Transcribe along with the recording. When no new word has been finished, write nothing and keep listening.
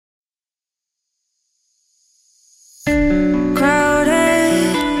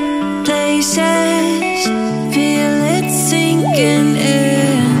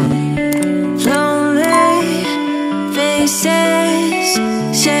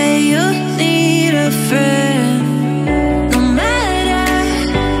friend. No matter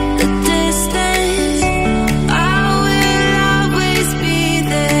the distance, I will always be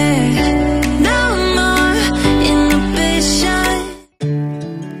there. No more inhibition.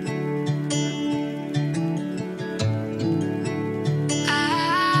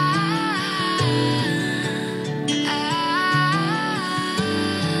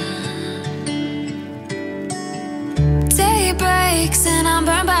 Day breaks and I'm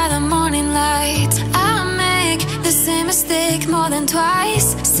burned by the morning light. I make the same mistake more than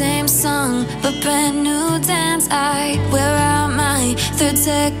twice. Same song, but brand new dance. I wear out my third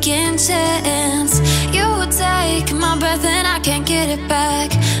second chance. You take my breath and I can't get it back.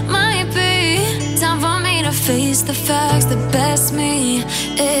 Might be time for me to face the facts. The best me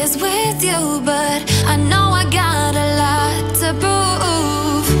is with you, but I know I got a lot to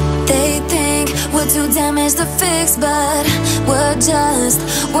prove. They think we're too damaged to fix, but we're just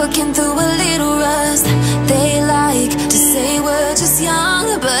working through a little rust. They like to say we're just young,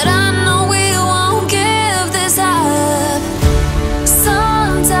 but I know we won't give this up.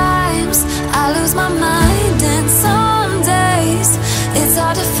 Sometimes I lose my mind, and some days it's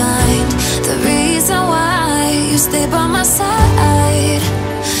hard to find the reason why you stay by my side.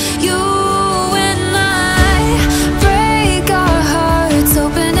 You and I break our hearts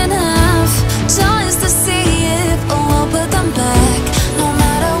open enough just to see if we'll put them back. No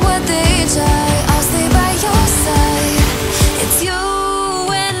matter what they try, I'll stay by your side. It's you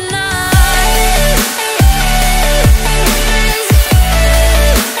and I.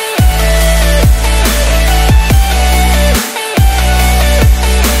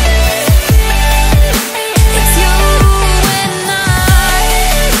 It's you and I.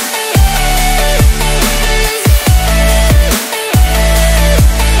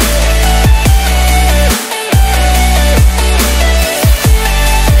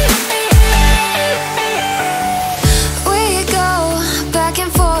 We go back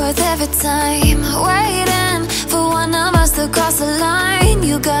and forth every time, waiting for one of us to cross the line.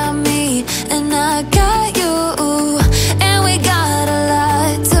 You got me and I got you, and we got a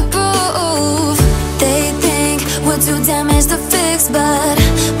lot to prove. They think we're too damaged to fix, but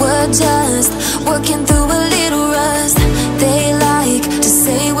we're just working through a little rust. They like to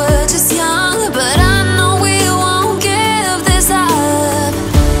say we're just young, but I know we won't give this up.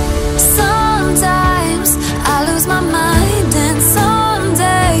 Sometimes I lose my mind, and some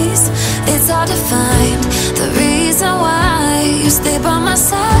days it's hard to find the reason why you stay by my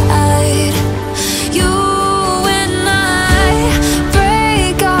side. You and I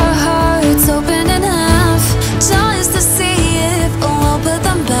break our hearts open enough just to see if we'll put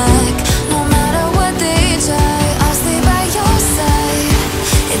them back. No matter what they try, I'll stay by your side.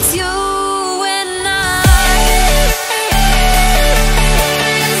 It's you and I.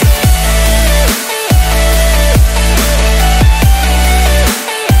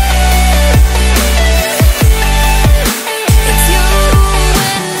 It's you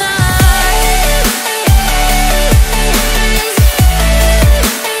and I.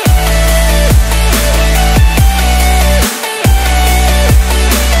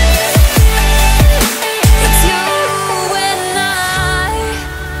 It's you and I.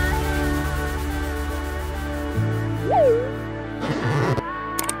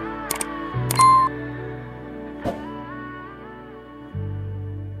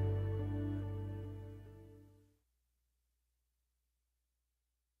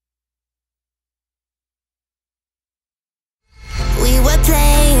 We were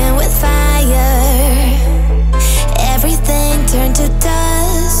playing with fire. Everything turned to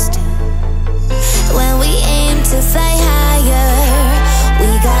dust. When we aimed to fly higher, we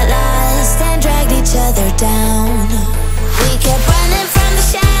got lost and dragged each other down. We kept running from the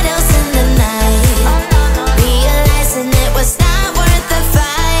shadows in the night, realizing it was not worth the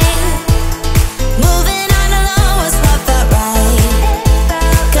fight. Moving on alone was what felt right,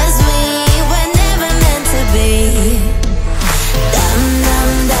 'cause we were never meant to be. Dum dum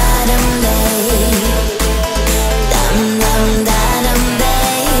da dum day, dum dum da dum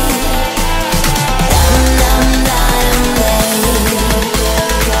day, dum dum da dum day.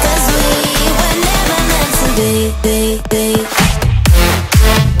 'Cause we were never meant to be.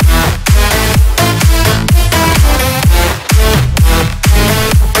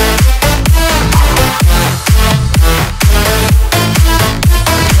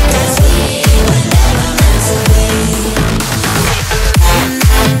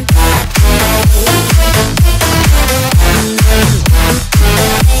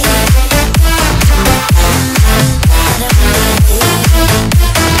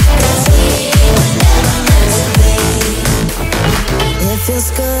 It feels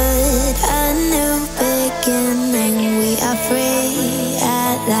good, a new beginning, we are free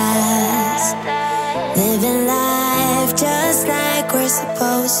at last. Living life just like we're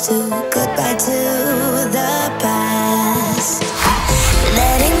supposed to. Goodbye to the past.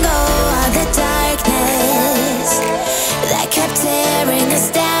 Letting go of the darkness that kept tearing us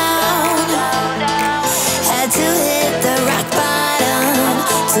down. Had to hit the rock bottom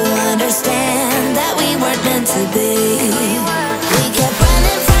to understand that we weren't meant to be. We kept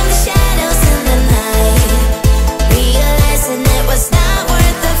running from the shadows in the night, realizing it was not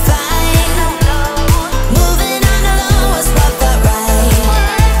worth the fight. Moving on alone was what felt right,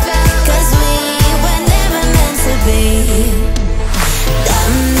 'cause we were never meant to be.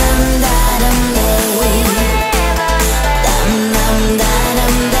 Dum dum da dum day, dum dum da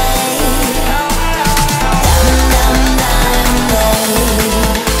dum day, dum dum da dum day,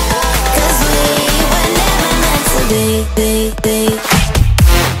 'cause we were never meant to be.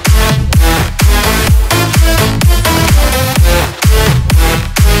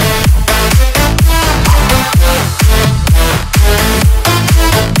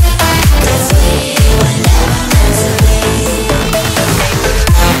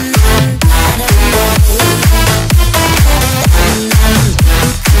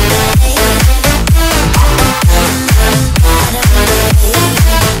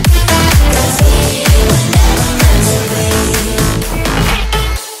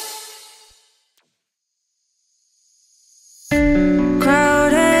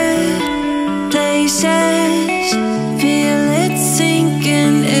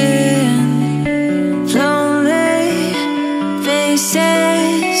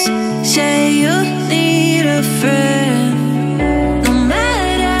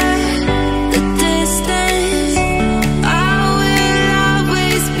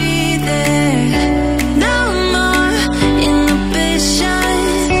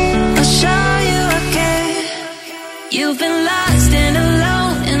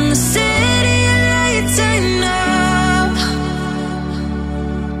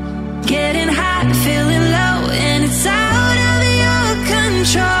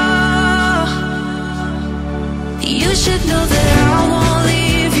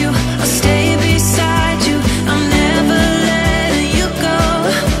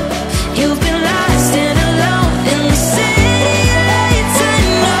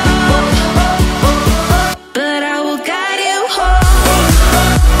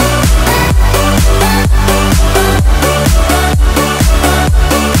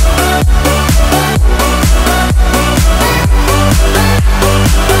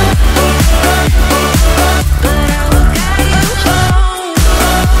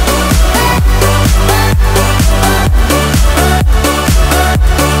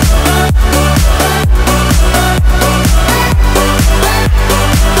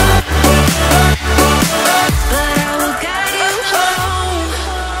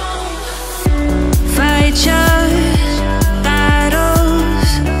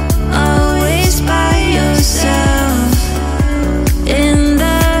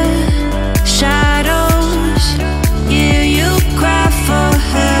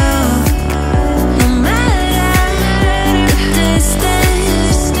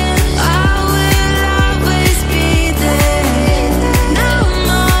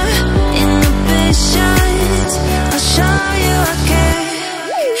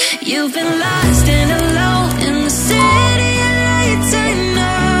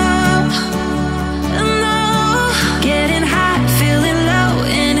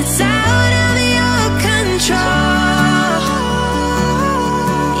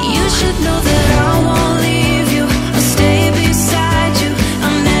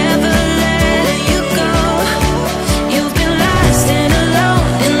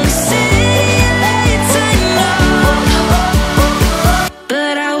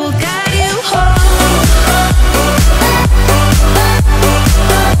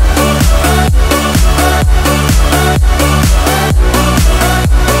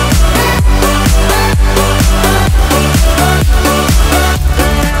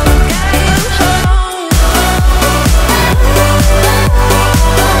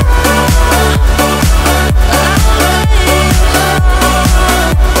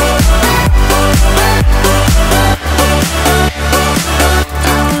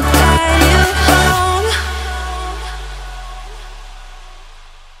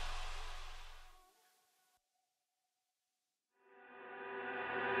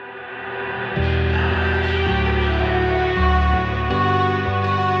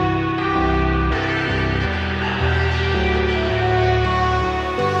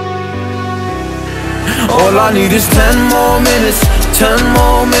 All I need is 10 more minutes, 10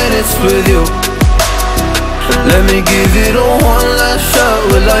 more minutes with you. Let me give it a one last shot.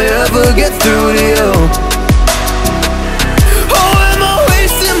 Will I ever get through to you? Oh, am I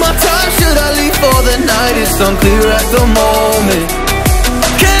wasting my time? Should I leave for the night? It's unclear at the moment.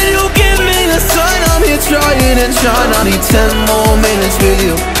 Can you give me a sign? I'm here trying and trying. I need 10 more minutes with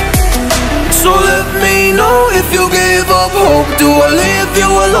you. So let me know if you give up hope. Do I leave you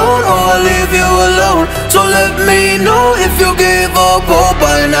alone or I leave you alone? So let me know if you give up hope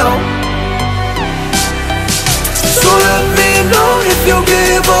by now. So let me know if you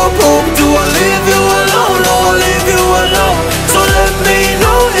give up hope. Do I leave you alone or I leave you alone? So let me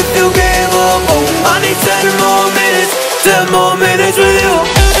know if you give up hope. I need 10 more minutes, 10 more minutes with you.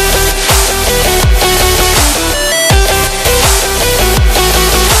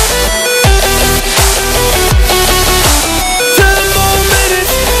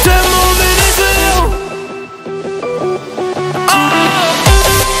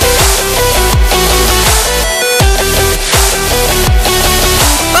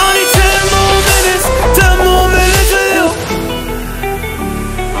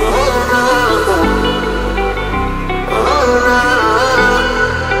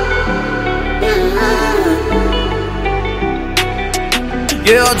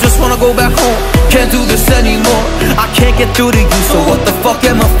 Yeah, I just wanna go back home. Can't do this anymore. I can't get through to you, so what the fuck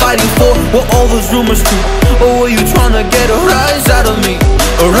am I fighting for? What all those rumors do? Or were you trying to get a rise out of me?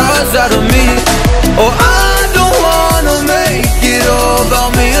 A rise out of me? Or I don't wanna make it all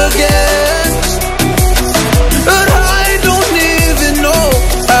about me again. But I don't even know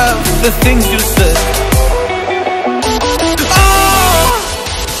half the things you said.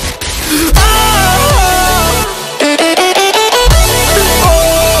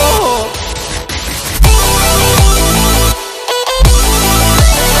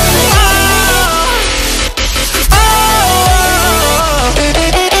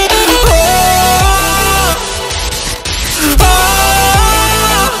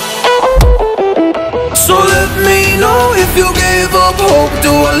 If you gave up hope,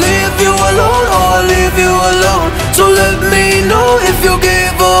 do I leave you alone or I leave you alone? So let me know if you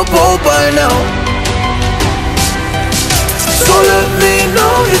gave up hope by now. So let me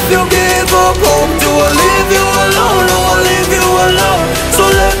know if you gave up hope. Do I leave you alone or I leave you alone? So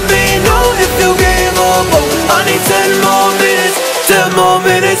let me know if you gave up hope. I need 10 more minutes, 10 more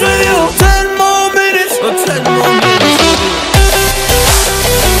minutes with you. 10 more minutes, or 10 more minutes with you.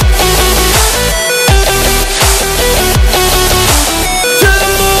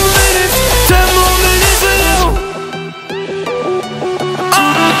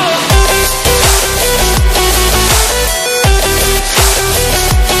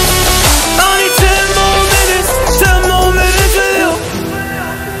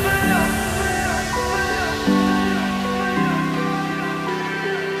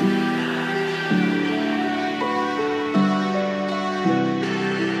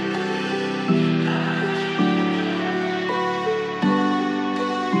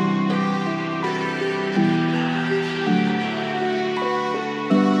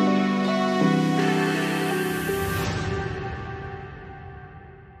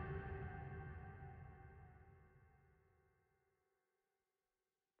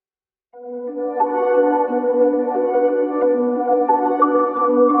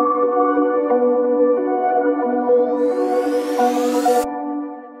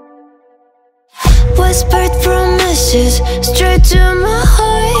 Whispered promises straight to my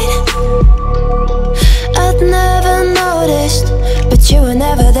heart. I'd never noticed, but you were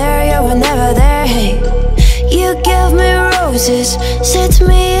never there, you were never there. Hey, you gave me roses, set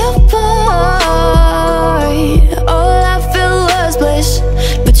me apart. All I felt was bliss,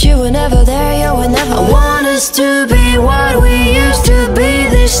 but you were never there, you were never there. I want us to be what we used to be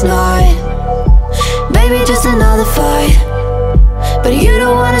this night. Baby, just another fight, but you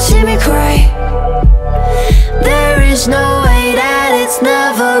don't wanna see me cry. There is no way that it's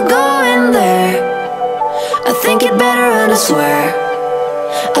never going there. I think it better and I swear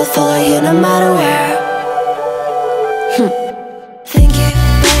I'll follow you no matter where. Think it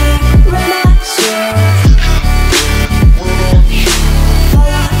better and I swear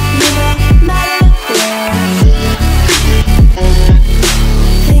follow you no matter where.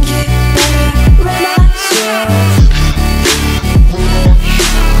 Think it better and I swear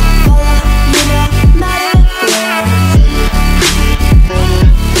follow you no matter where.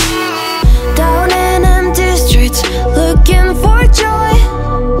 Down in empty streets, looking for joy.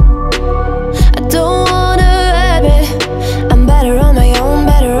 I don't wanna admit I'm better on my own,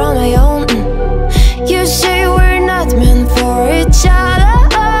 better on my own. You say we're not meant for each other.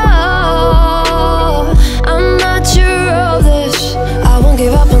 I'm not sure of this. I won't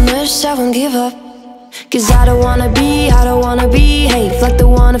give up on this, I won't give up. Cause I don't wanna behave like the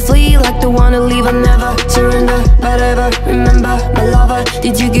wanna flee, like the wanna leave. I'll never surrender, but ever remember my lover.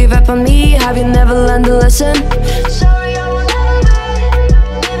 Did you give up on me? Have you never learned a lesson? Sorry, I will never be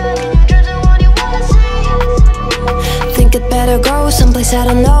even in your dreams the one you wanna see. Think it better go someplace I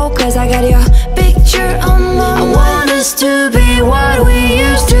don't know, cause I got your picture on my wall. I want us to be what we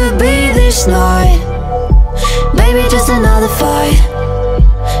used to be this night. Maybe just another fight,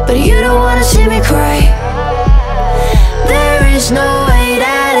 but you don't wanna see me cry. There is no way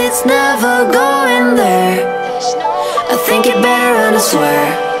that it's never going there. I think it better run, I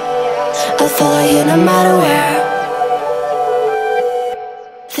swear. I'll follow you no matter where.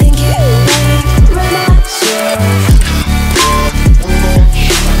 Think it better run, I swear.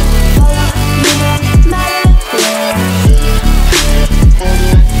 Follow you no matter where.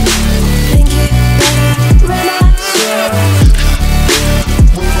 Think it better run, I swear.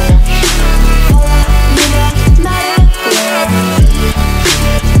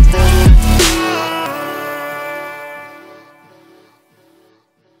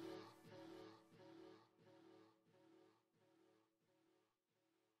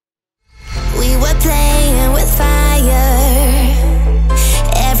 We were playing with fire.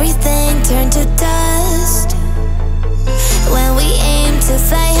 Everything turned to dust. When we aimed to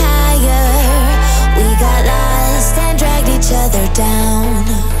fly higher, we got lost and dragged each other down.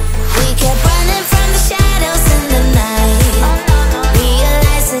 We kept running from the shadows in the night,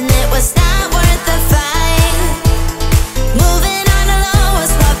 realizing it was not worth the fight. Moving on alone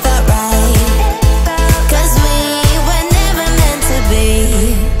was what felt right, cause we were never meant to be.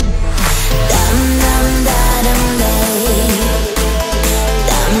 Dum dum da dum day,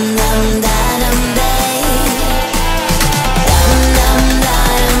 dum dum da dum day, dum dum da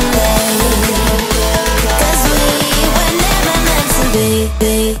dum day, cause we were never meant to be.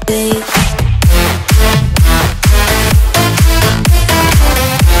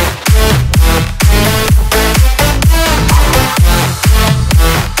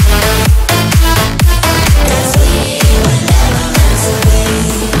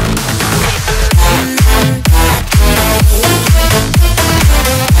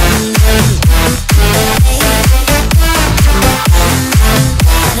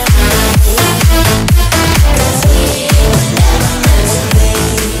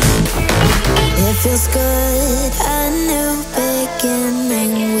 It feels good, a new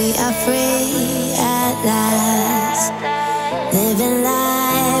beginning. We are free at last, living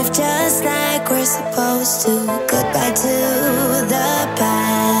life just like we're supposed to. Goodbye to the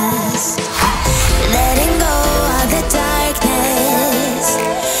past, letting go of the darkness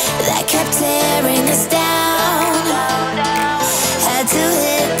that kept tearing us down. Had to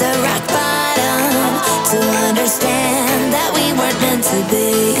hit the rock bottom to understand that we weren't meant to be.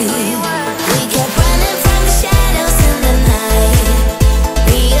 We kept running from the shadows in the night,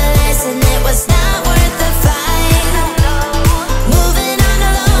 realizing it was not worth the fight. Moving on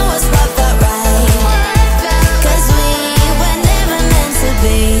alone was what felt right, cause we were never meant to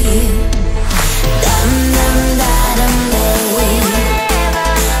be. Dum dum da dum day,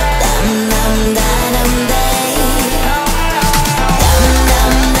 dum dum da dum day, dum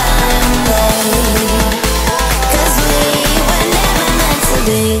dum da dum day, cause we were never meant to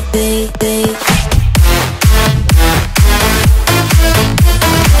be.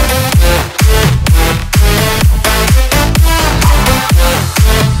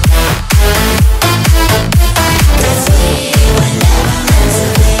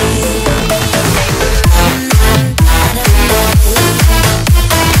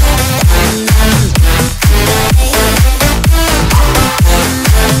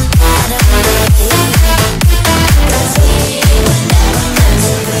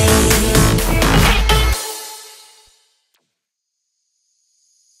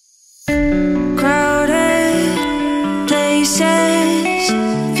 Crowded places,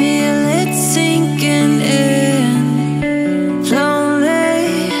 feel it sinking in.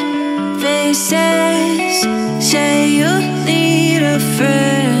 Lonely faces, say you need a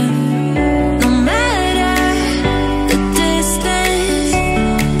friend. No matter the distance,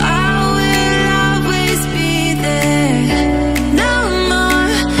 I will always be there. No more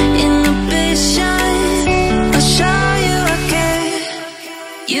inhibitions, I'll show you again.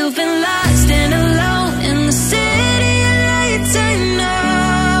 You've been lost and alone in the city of lights, I know.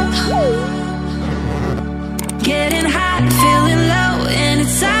 Getting hot, feeling low, and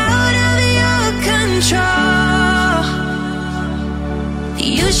it's out of your control.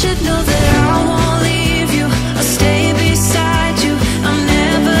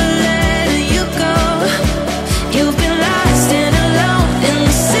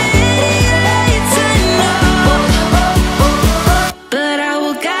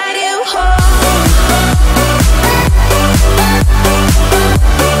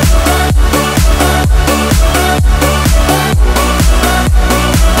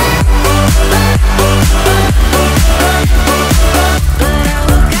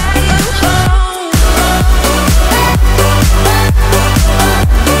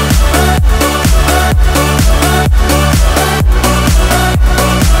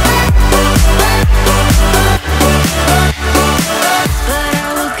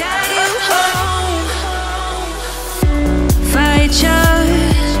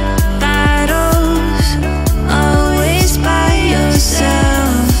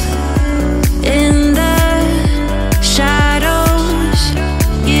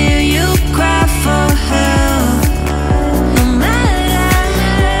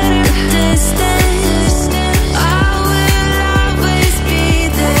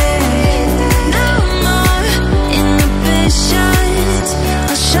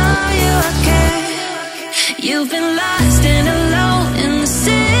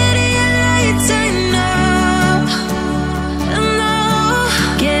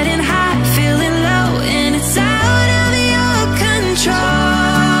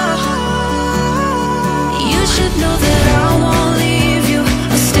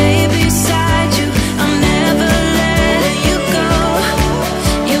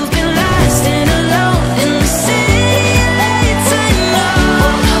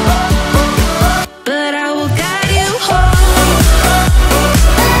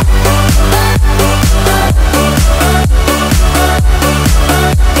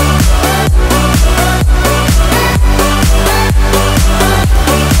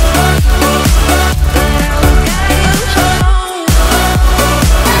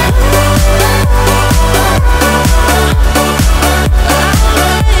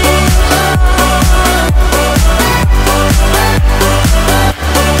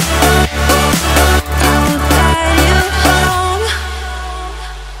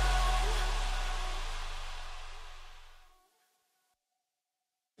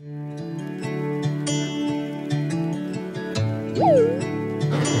 Day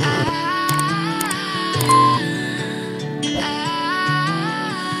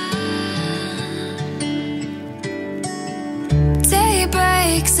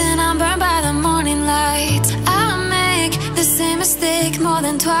breaks and I'm burned by the morning light. I make the same mistake more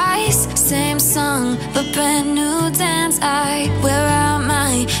than twice. Same song, but brand new dance. I wear out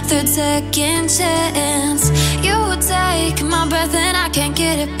my third second chance. You take my breath and I can't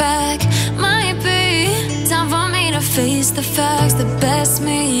get it back. Might be time for me to face the facts. The best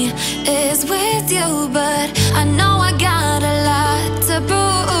me is with you, but I know I got a lot to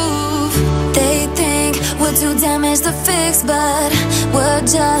prove. They think we're too damaged to fix, but we're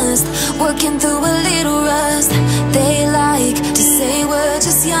just working through a little rust. They like to